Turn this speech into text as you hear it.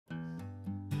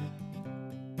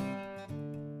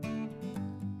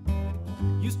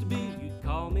Used to be you'd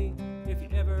call me if you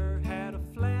ever had a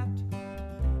flat.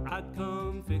 I'd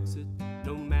come fix it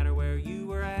no matter where you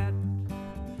were at.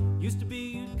 Used to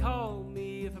be you'd call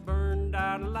me if I burned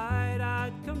out a light.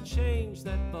 I'd come change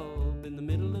that bulb in the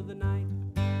middle of the night.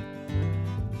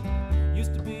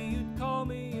 Used to be you'd call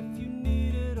me if you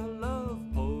needed a love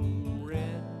poem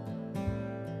read.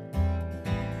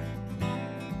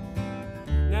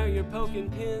 Now you're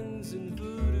poking pins in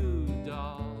voodoo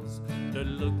dolls that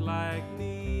look like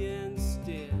me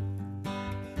instead.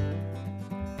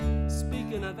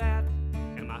 Speaking of that,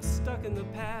 am I stuck in the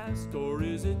past, or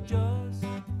is it just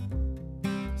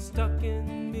stuck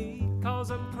in me? 'Cause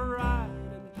I'm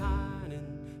crying and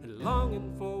pining and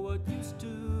longing for what used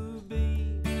to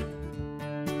be.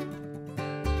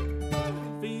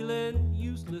 Feeling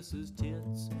useless as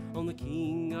tits on the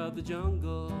king of the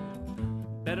jungle.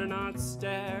 Better not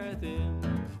stare at them.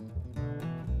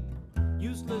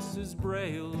 Useless as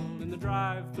Braille in the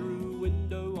drive-through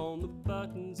window on the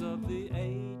buttons of the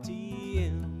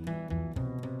ATM.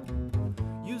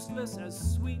 Useless as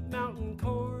sweet mountain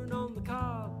corn on the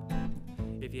cob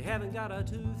if you haven't got a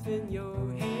tooth in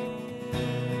your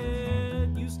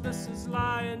head. Useless as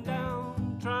lying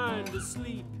down trying to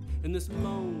sleep in this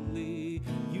lonely,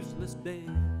 useless bed.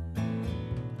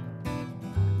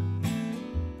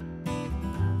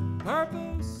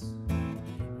 Purpose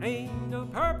ain't no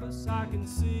purpose I can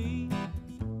see.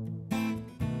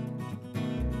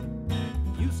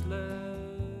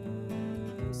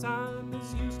 Useless, I'm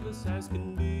as useless as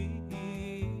can be.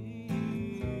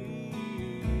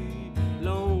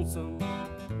 Lonesome,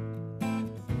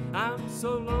 I'm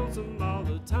so lonesome all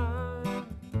the time.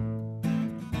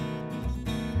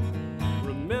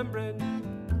 Remembering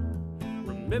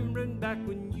back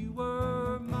when you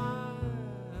were mine.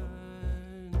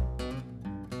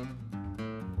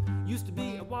 Used to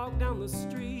be I walked down the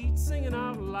street singing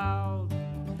out loud.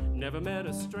 Never met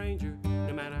a stranger,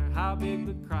 no matter how big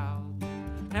the crowd.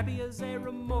 Happy as a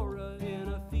remora in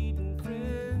a feeding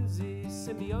frenzy.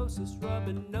 Symbiosis,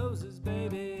 rubbing noses,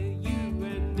 baby, you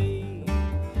and me.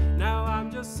 Now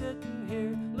I'm just sitting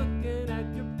here looking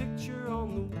at your picture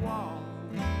on the wall,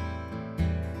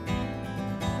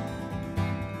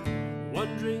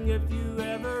 wondering if you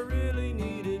ever really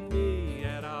needed me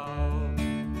at all.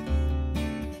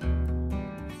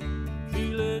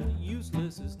 Feeling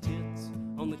useless as tits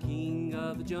on the king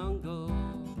of the jungle.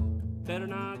 Better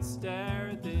not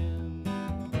stare at them.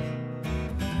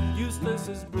 Useless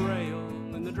as Braille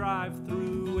in the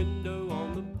drive-through window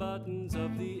on the buttons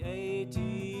of the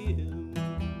ATM.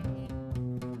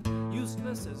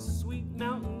 Useless as sweet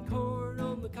mountain corn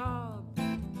on the cob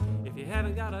if you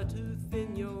haven't got a tooth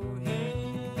in your head.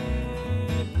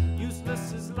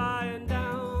 Useless as lying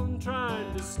down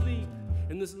trying to sleep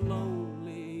in this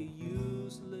lonely,